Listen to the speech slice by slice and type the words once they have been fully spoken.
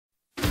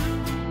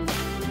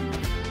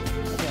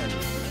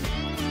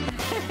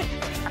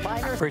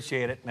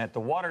Appreciate it. And at the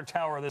Water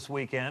Tower this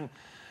weekend,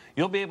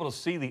 you'll be able to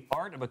see the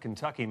art of a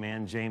Kentucky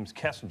man, James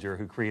Kessinger,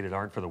 who created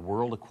art for the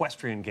World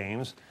Equestrian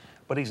Games,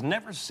 but he's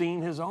never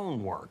seen his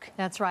own work.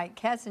 That's right.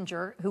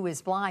 Kessinger, who is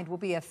blind, will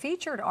be a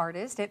featured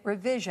artist at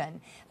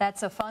Revision.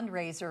 That's a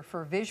fundraiser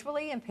for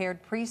visually impaired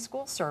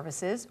preschool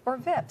services, or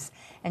VIPS.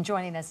 And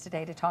joining us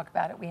today to talk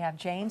about it, we have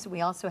James. We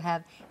also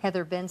have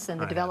Heather Benson,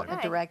 the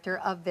development director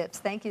of VIPS.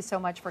 Thank you so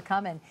much for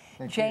coming.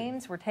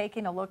 James, we're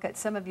taking a look at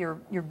some of your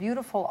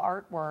beautiful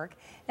artwork.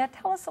 Now,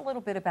 tell us a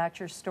little bit about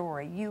your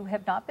story. You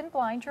have not been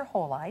blind your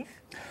whole life.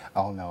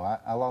 Oh, no.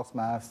 I lost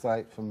my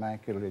eyesight from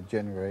macular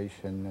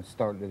degeneration. It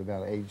started at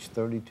about age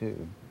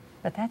 32.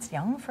 But that's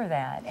young for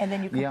that. And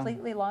then you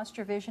completely lost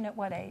your vision at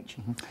what age?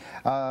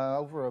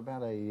 Over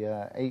about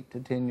a 8 to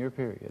 10 year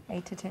period.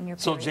 8 to 10 year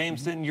period. So,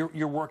 James, then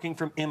you're working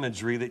from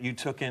imagery that you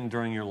took in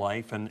during your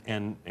life,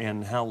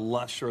 and how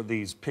lush are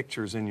these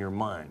pictures in your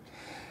mind?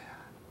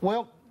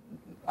 Well,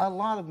 a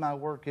lot of my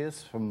work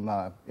is from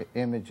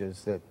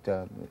images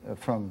that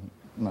from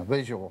my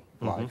visual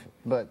life,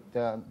 but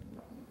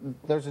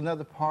there's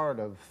another part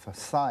of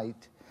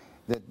sight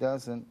that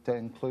doesn't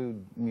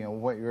include,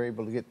 what you're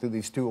able to get through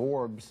these two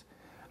orbs,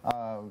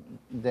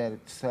 that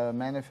it's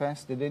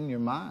manifested in your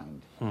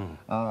mind.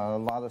 A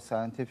lot of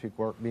scientific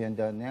work being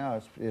done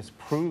now is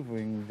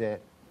proving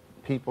that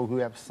people who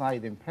have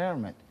sight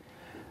impairment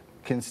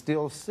can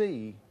still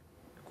see,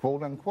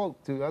 quote unquote,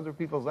 through other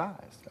people's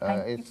eyes.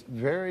 It's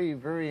very,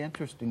 very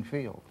interesting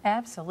field.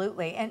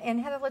 Absolutely. And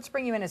Heather, let's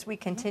bring you in as we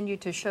continue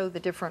to show the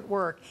different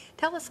work.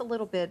 Tell us a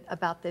little bit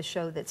about this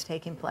show that's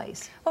taking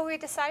place. Well, we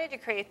decided to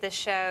create this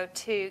show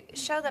to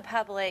show the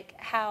public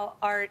how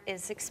art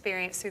is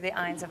experienced through the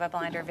eyes of a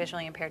blind or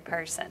visually impaired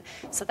person.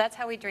 So that's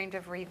how we dreamed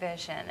of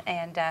Revision.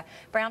 And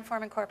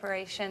Brown-Forman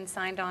Corporation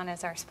signed on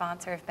as our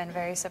sponsor, have been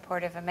very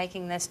supportive of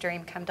making this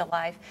dream come to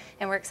life.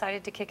 And we're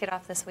excited to kick it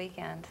off this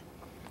weekend.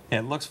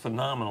 It looks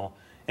phenomenal.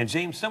 And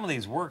James, some of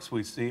these works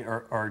we see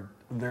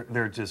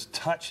they're just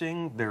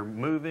touching, they're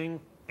moving,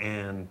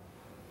 and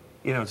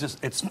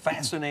it's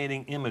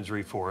fascinating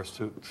imagery for us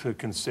to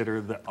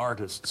consider the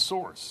artist's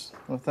source.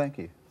 Well, thank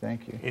you,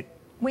 thank you.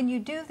 When you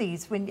do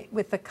these,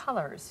 with the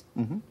colors,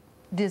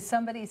 does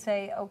somebody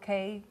say,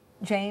 okay,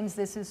 James,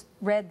 this is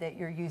red that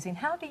you're using?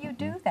 How do you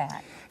do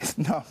that?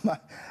 No, my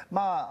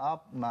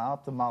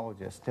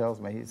ophthalmologist tells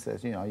me, he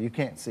says, you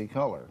can't see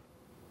color.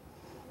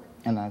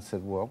 And I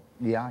said, well,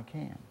 yeah, I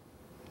can.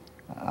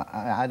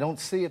 I don't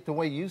see it the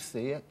way you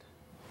see it,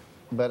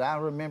 but I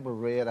remember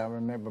red, I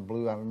remember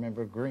blue, I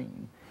remember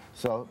green.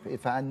 So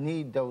if I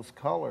need those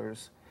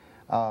colors,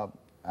 I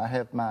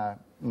have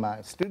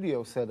my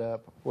studio set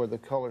up where the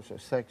colors are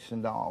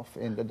sectioned off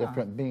into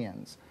different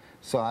bins.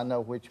 So I know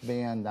which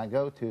bin I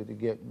go to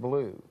get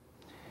blue.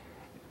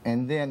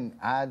 And then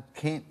I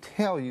can't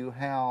tell you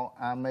how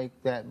I make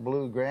that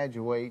blue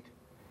graduate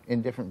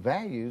in different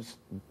values.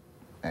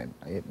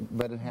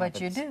 But it happens. But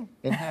you do.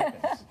 It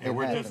happens.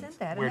 Isn't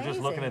that We're amazing?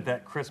 just looking at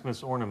that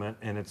Christmas ornament,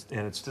 and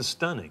it's just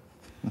stunning.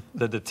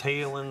 The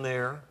detail in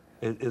there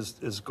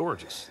is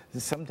gorgeous.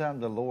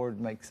 Sometimes the Lord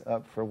makes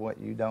up for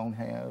what you don't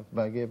have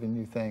by giving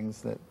you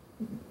things that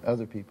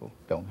other people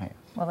don't have.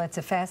 Well, that's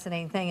a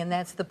fascinating thing, and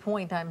that's the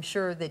point, I'm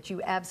sure, that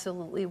you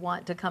absolutely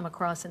want to come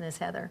across in this,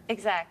 Heather.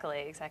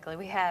 Exactly, exactly.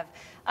 We have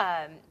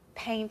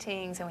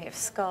paintings, and we have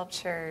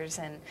sculptures,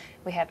 and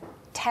we have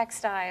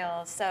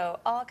textiles, so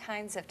all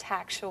kinds of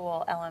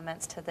tactual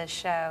elements to this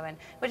show. And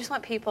we just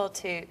want people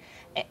to,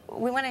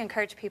 we want to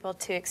encourage people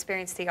to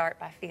experience the art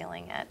by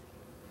feeling it.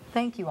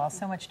 Thank you all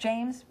so much.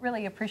 James,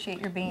 really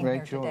appreciate your being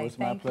here today. It was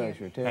my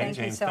pleasure. Thank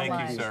you so much.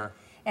 Thank you, sir.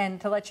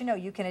 And to let you know,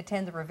 you can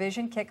attend the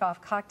Revision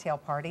Kickoff Cocktail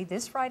Party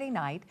this Friday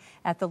night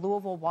at the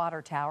Louisville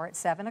Water Tower at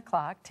 7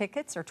 o'clock.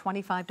 Tickets are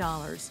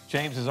 $25.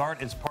 James's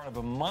art is part of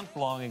a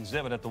month-long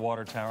exhibit at the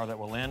Water Tower that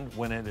will end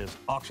when it is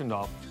auctioned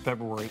off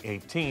February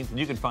 18th. And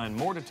you can find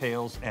more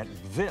details at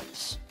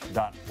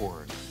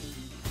vips.org.